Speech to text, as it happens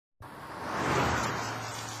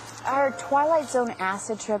Our Twilight Zone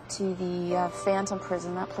acid trip to the Phantom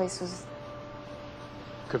prison, that place was...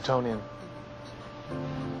 Kryptonian.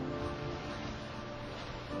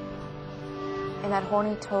 And that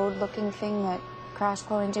horny toad-looking thing that crashed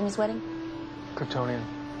Chloe and Jimmy's wedding? Kryptonian.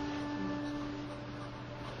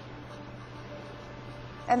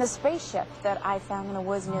 And the spaceship that I found in the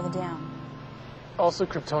woods near the dam? Also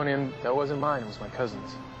Kryptonian. That wasn't mine, it was my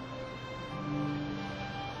cousin's.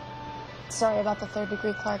 Sorry about the third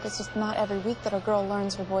degree, Clark. It's just not every week that a girl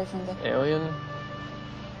learns her boyfriend to... Alien?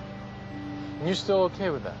 And you're still okay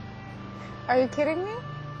with that? Are you kidding me?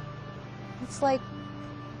 It's like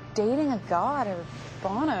dating a god or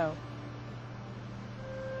Bono.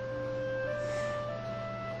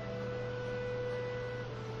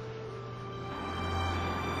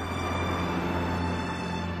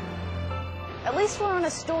 At least we're on a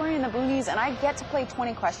story in the boonies, and I get to play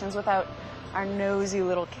 20 questions without our nosy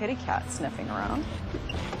little kitty cat sniffing around.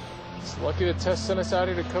 It's lucky that Tess sent us out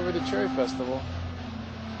here to cover the Cherry Festival.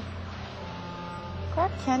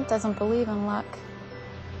 Clark Kent doesn't believe in luck.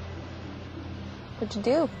 What'd you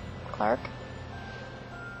do, Clark?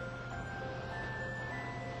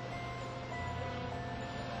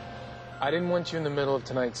 I didn't want you in the middle of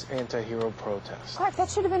tonight's anti-hero protest. Clark, that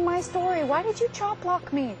should have been my story. Why did you chop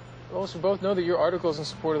block me? Lois, we both know that your articles in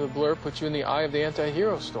support of the Blur put you in the eye of the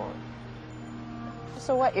anti-hero storm.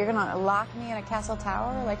 So what, you're gonna lock me in a castle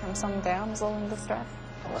tower like I'm some damsel in distress?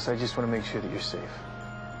 Lois, I just want to make sure that you're safe.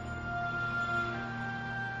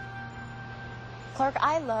 Clark,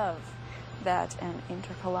 I love that an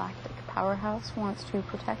intergalactic powerhouse wants to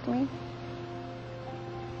protect me.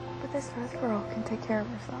 But this Earth girl can take care of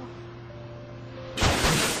herself.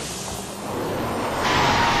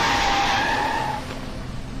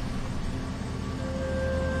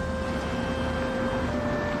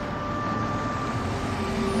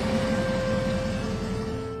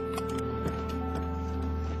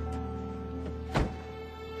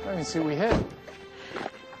 I can see what we hit.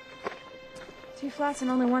 2 flats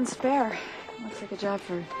and only 1 spare. Looks like a job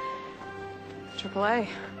for AAA.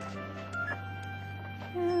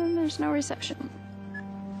 And there's no reception.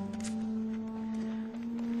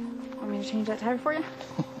 Want me to change that tire for you?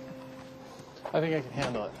 I think I can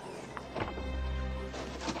handle it.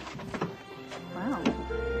 Wow.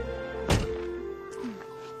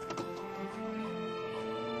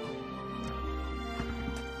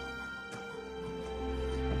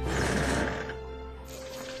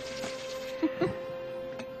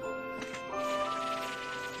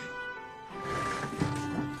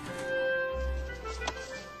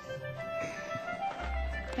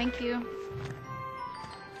 Thank you.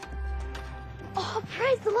 Oh,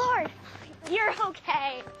 praise the Lord! You're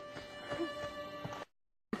okay.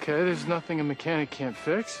 Okay, there's nothing a mechanic can't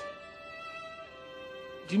fix.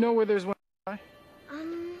 Do you know where there's one? Up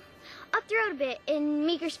the road a bit in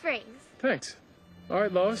Meeker Springs. Thanks. All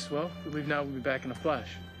right, Lois. Well, we leave now. We'll be back in a flash.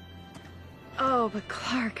 Oh, but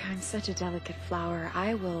Clark, I'm such a delicate flower.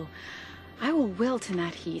 I will wilt in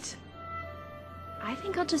that heat. I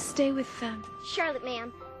think I'll just stay with them. Charlotte,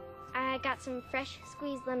 ma'am. I got some fresh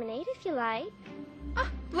squeezed lemonade if you like. Ah,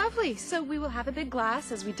 lovely. So we will have a big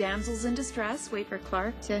glass as we damsels in distress wait for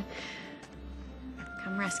Clark to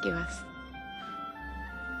come rescue us.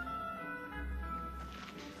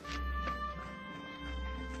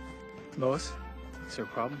 Lois, is there a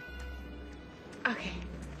problem? Okay.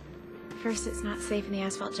 First, it's not safe in the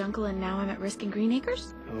asphalt jungle, and now I'm at risk in Green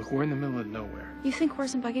Acres? Now, look, we're in the middle of nowhere. You think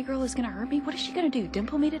Horse and Buggy Girl is gonna hurt me? What is she gonna do,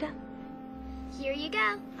 dimple me to death? Here you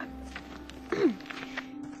go.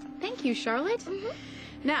 Thank you, Charlotte.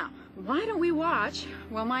 Now, why don't we watch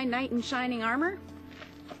while my knight in shining armor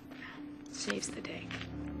saves the day?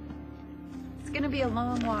 It's gonna be a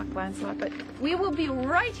long walk, Lancelot, but we will be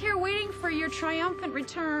right here waiting for your triumphant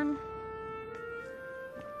return.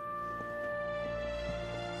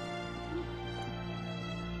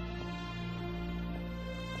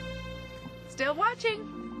 Still watching.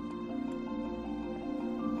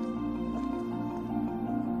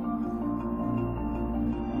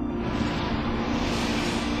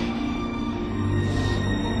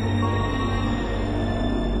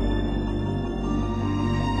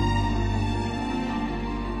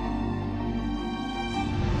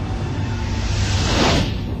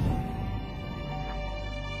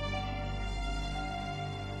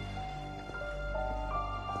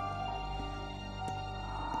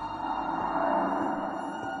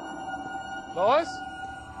 Lois?